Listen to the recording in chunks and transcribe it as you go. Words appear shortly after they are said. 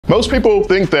Most people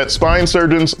think that spine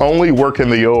surgeons only work in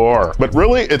the OR, but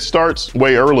really it starts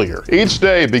way earlier. Each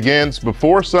day begins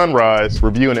before sunrise,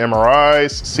 reviewing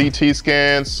MRIs, CT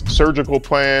scans, surgical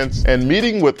plans, and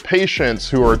meeting with patients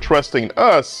who are trusting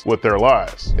us with their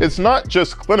lives. It's not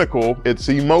just clinical, it's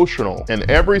emotional, and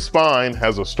every spine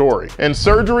has a story. In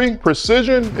surgery,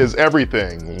 precision is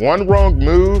everything. One wrong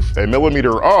move, a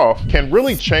millimeter off, can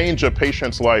really change a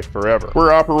patient's life forever.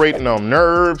 We're operating on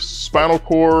nerves, spinal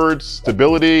cords,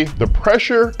 stability. The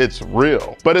pressure, it's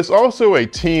real. But it's also a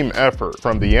team effort,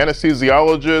 from the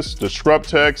anesthesiologists, the scrub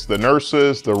techs, the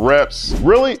nurses, the reps,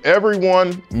 really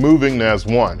everyone moving as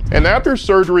one. And after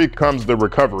surgery comes the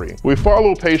recovery. We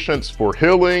follow patients for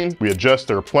healing, we adjust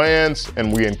their plans,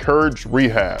 and we encourage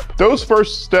rehab. Those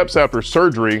first steps after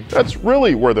surgery, that's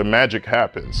really where the magic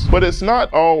happens. But it's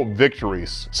not all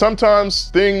victories. Sometimes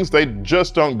things, they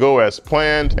just don't go as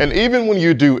planned, and even when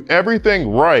you do everything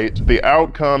right, the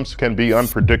outcomes can be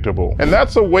unpredictable. And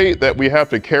that's a weight that we have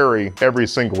to carry every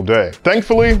single day.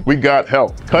 Thankfully, we got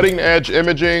help. Cutting-edge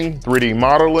imaging, 3D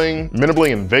modeling,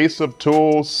 minimally invasive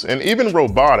tools, and even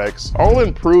robotics, all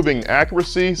improving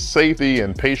accuracy, safety,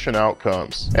 and patient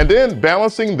outcomes. And then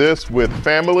balancing this with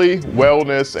family,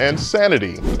 wellness, and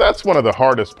sanity. That's one of the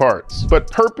hardest parts. But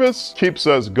purpose keeps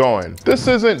us going. This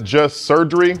isn't just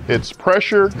surgery, it's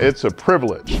pressure, it's a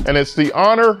privilege, and it's the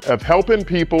honor of helping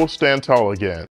people stand tall again.